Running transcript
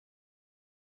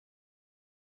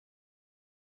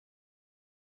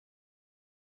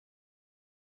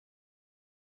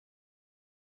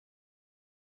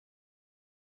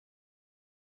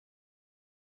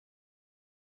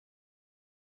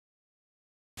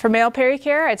For male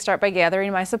pericare, I'd start by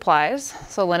gathering my supplies.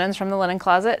 So linens from the linen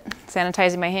closet,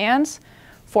 sanitizing my hands,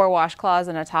 4 washcloths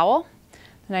and a towel.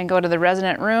 Then I go to the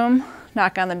resident room,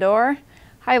 knock on the door.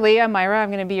 Hi Lee, I'm Myra, I'm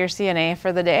gonna be your CNA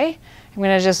for the day. I'm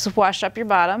gonna just wash up your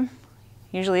bottom.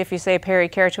 Usually if you say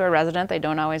pericare to a resident, they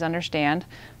don't always understand.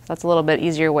 So that's a little bit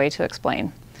easier way to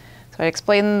explain. So I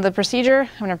explain the procedure.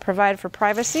 I'm gonna provide for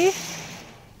privacy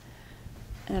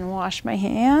and wash my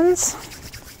hands.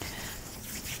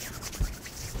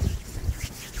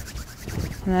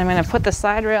 And then I'm going to put the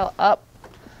side rail up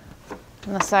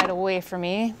and the side away from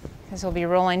me because he'll be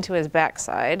rolling to his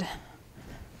backside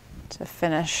to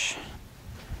finish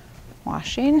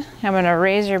washing. I'm going to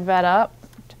raise your bed up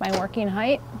to my working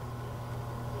height.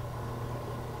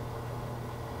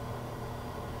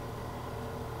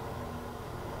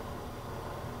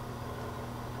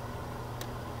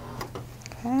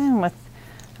 Okay, and I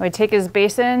would take his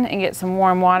basin and get some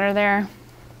warm water there.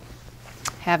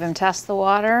 Have him test the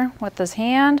water with his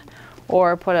hand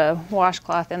or put a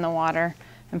washcloth in the water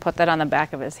and put that on the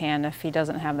back of his hand if he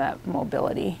doesn't have that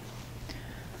mobility.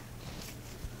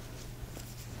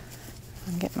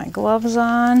 I'll get my gloves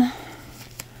on.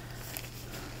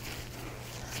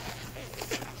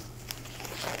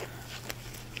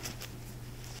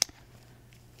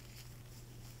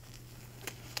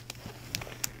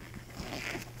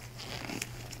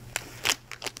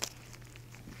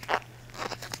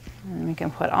 And we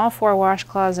can put all 4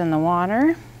 washcloths in the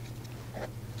water.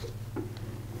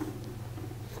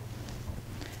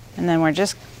 And then we're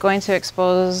just going to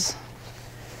expose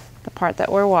the part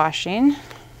that we're washing.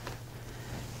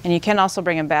 And you can also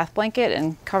bring a bath blanket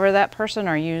and cover that person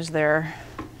or use their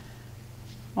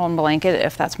own blanket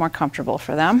if that's more comfortable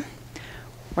for them.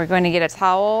 We're going to get a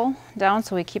towel down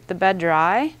so we keep the bed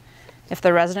dry. If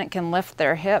the resident can lift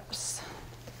their hips,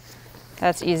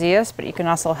 that's easiest, but you can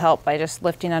also help by just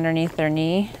lifting underneath their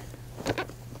knee.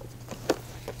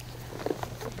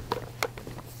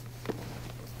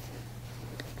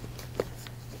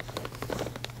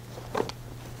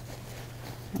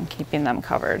 And keeping them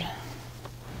covered.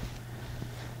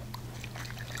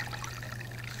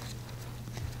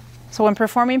 So when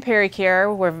performing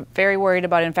pericare, we're very worried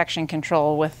about infection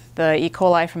control. With the E.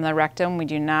 coli from the rectum, we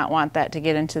do not want that to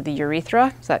get into the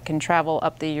urethra, so that can travel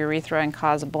up the urethra and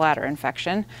cause a bladder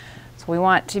infection. So we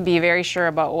want to be very sure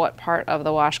about what part of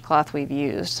the washcloth we've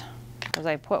used. As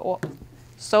I put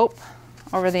soap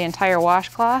over the entire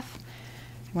washcloth,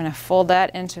 I'm going to fold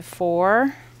that into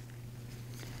 4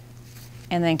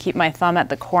 and then keep my thumb at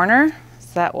the corner.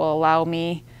 So that will allow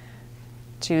me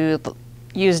to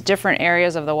use different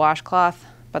areas of the washcloth,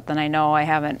 but then I know I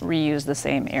haven't reused the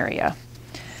same area.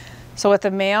 So with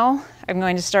the male, I'm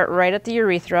going to start right at the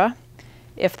urethra.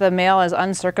 If the male is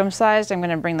uncircumcised, I'm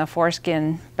going to bring the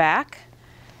foreskin back,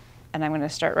 and I'm going to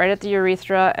start right at the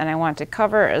urethra, and I want to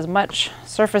cover as much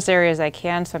surface area as I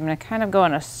can, so I'm going to kind of go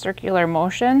in a circular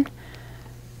motion.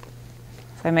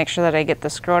 So I make sure that I get the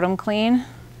scrotum clean,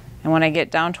 and when I get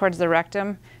down towards the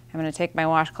rectum, I'm going to take my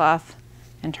washcloth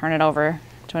and turn it over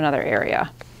to another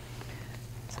area.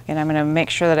 So again, I'm going to make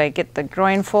sure that I get the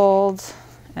groin folds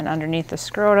and underneath the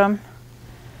scrotum.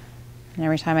 And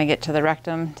every time I get to the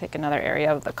rectum, take another area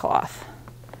of the cloth.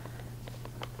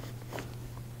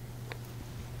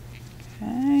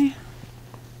 Okay.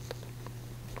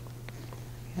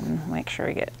 And make sure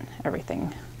I get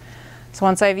everything. So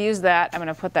once I've used that, I'm going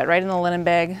to put that right in the linen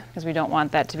bag because we don't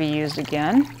want that to be used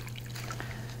again.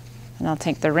 And I'll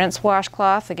take the rinse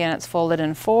washcloth. Again, it's folded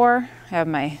in 4. I have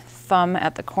my thumb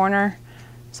at the corner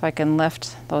so I can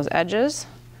lift those edges.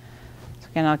 So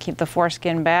again, I'll keep the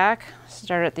foreskin back,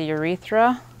 start at the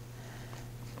urethra,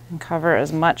 and cover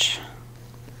as much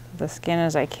of the skin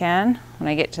as I can. When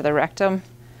I get to the rectum,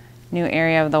 new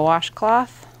area of the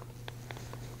washcloth.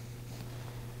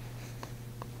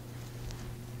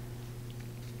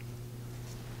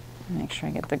 Make sure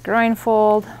I get the groin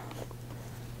fold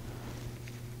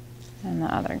and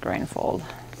the other groin fold.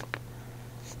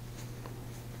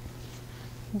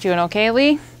 Doing okay,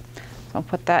 Lee? So I'll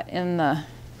put that in the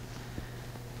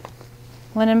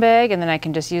linen bag, and then I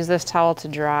can just use this towel to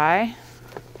dry.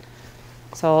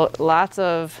 So lots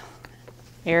of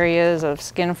areas of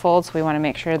skin folds, so we want to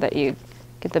make sure that you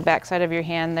get the back side of your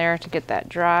hand there to get that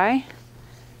dry.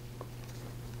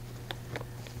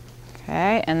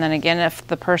 Okay, and then again, if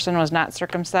the person was not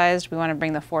circumcised, we want to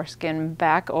bring the foreskin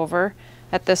back over.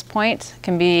 At this point, it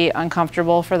can be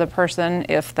uncomfortable for the person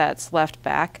if that's left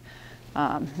back,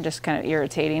 just kind of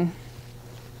irritating.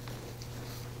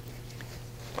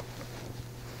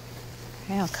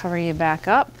 Okay, I'll cover you back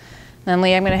up. Then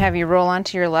Lee, I'm going to have you roll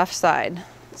onto your left side.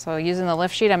 So using the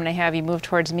lift sheet, I'm going to have you move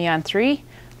towards me on 3.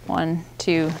 1,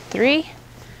 2, 3.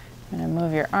 I'm going to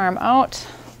move your arm out,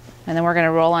 and then we're going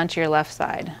to roll onto your left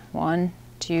side. 1,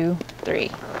 2,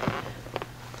 3.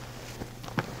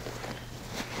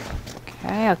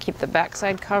 Okay, I'll keep the back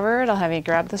side covered. I'll have you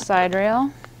grab the side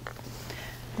rail.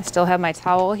 I still have my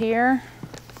towel here.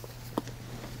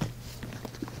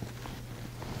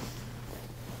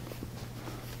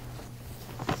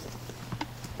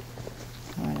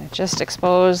 I'm going to just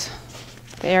expose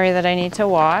the area that I need to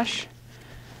wash.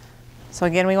 So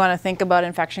again, we want to think about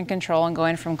infection control and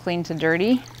going from clean to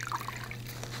dirty.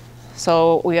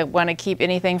 So we want to keep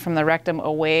anything from the rectum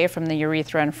away from the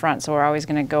urethra in front. So we're always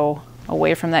going to go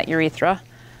away from that urethra.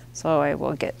 So I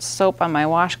will get soap on my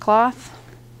washcloth.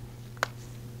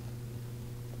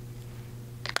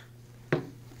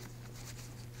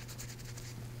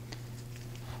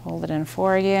 Hold it in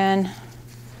 4 again.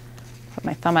 Put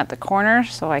my thumb at the corner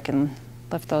so I can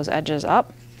lift those edges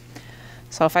up.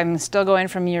 So if I'm still going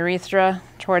from urethra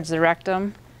towards the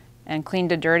rectum and clean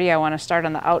to dirty, I want to start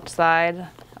on the outside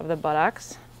of the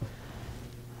buttocks.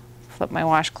 Flip my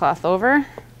washcloth over.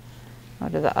 Go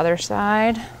to the other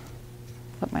side.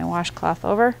 Flip my washcloth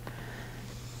over.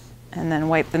 And then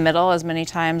wipe the middle as many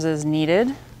times as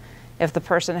needed. If the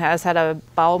person has had a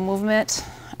bowel movement,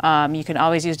 you can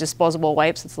always use disposable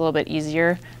wipes. It's a little bit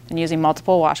easier than using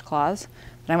multiple washcloths.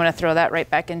 But I'm going to throw that right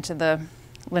back into the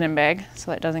linen bag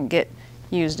so it doesn't get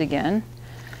used again.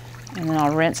 And then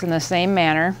I'll rinse in the same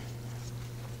manner.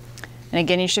 And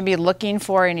again, you should be looking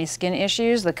for any skin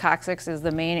issues. The coccyx is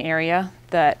the main area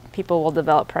that people will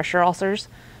develop pressure ulcers.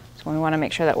 So we want to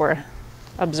make sure that we're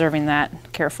observing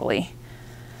that carefully.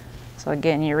 So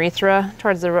again, urethra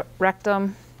towards the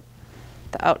rectum,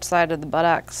 the outside of the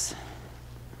buttocks,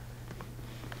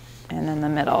 and then the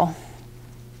middle.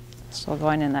 Still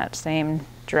going in that same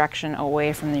direction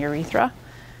away from the urethra.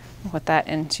 Put that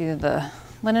into the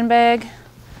linen bag,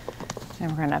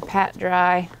 and we're going to pat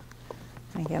dry.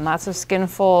 Again, lots of skin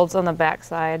folds on the back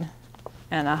side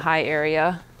and a high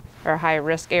area or high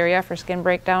risk area for skin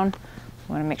breakdown.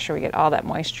 We want to make sure we get all that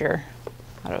moisture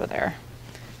out of there.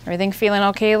 Everything feeling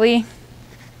okay, Lee?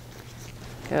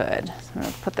 Good. So I'm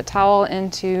going to put the towel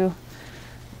into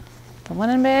the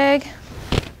linen bag.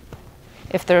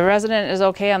 If the resident is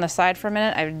okay on the side for a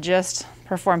minute, I've just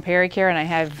performed pericare and I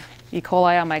have E.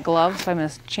 coli on my gloves, so I'm going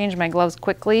to change my gloves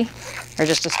quickly, or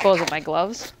just dispose of my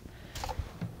gloves.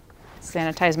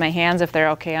 Sanitize my hands if they're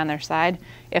okay on their side.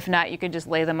 If not, you could just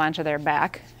lay them onto their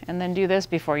back and then do this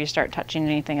before you start touching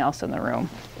anything else in the room.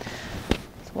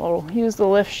 So we'll use the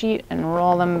lift sheet and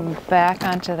roll them back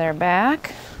onto their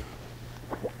back.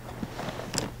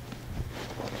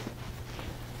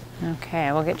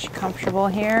 Okay, we'll get you comfortable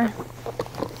here.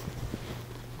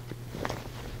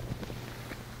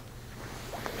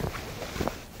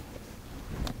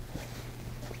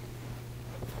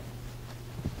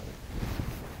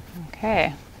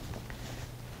 Okay,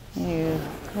 you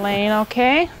laying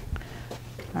okay?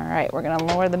 All right, we're gonna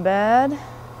lower the bed.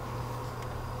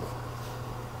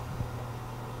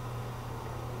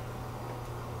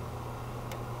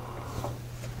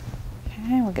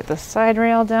 Okay, we'll get the side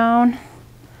rail down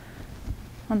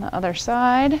on the other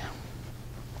side.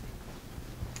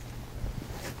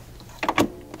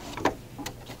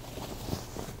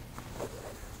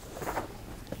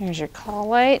 Here's your call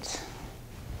light.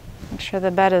 Make sure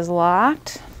the bed is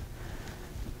locked.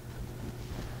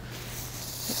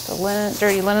 Get the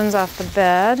dirty linens off the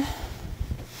bed.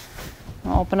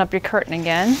 I'll open up your curtain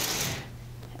again.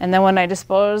 And then when I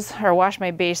dispose or wash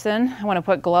my basin, I want to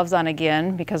put gloves on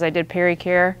again because I did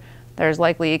pericare. There's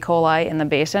likely E. coli in the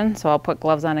basin, so I'll put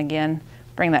gloves on again,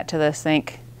 bring that to the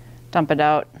sink, dump it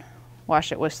out,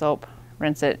 wash it with soap,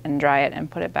 rinse it and dry it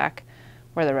and put it back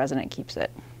where the resident keeps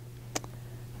it.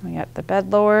 We got the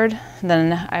bed lowered.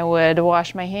 Then I would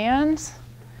wash my hands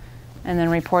and then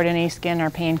report any skin or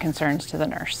pain concerns to the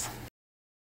nurse.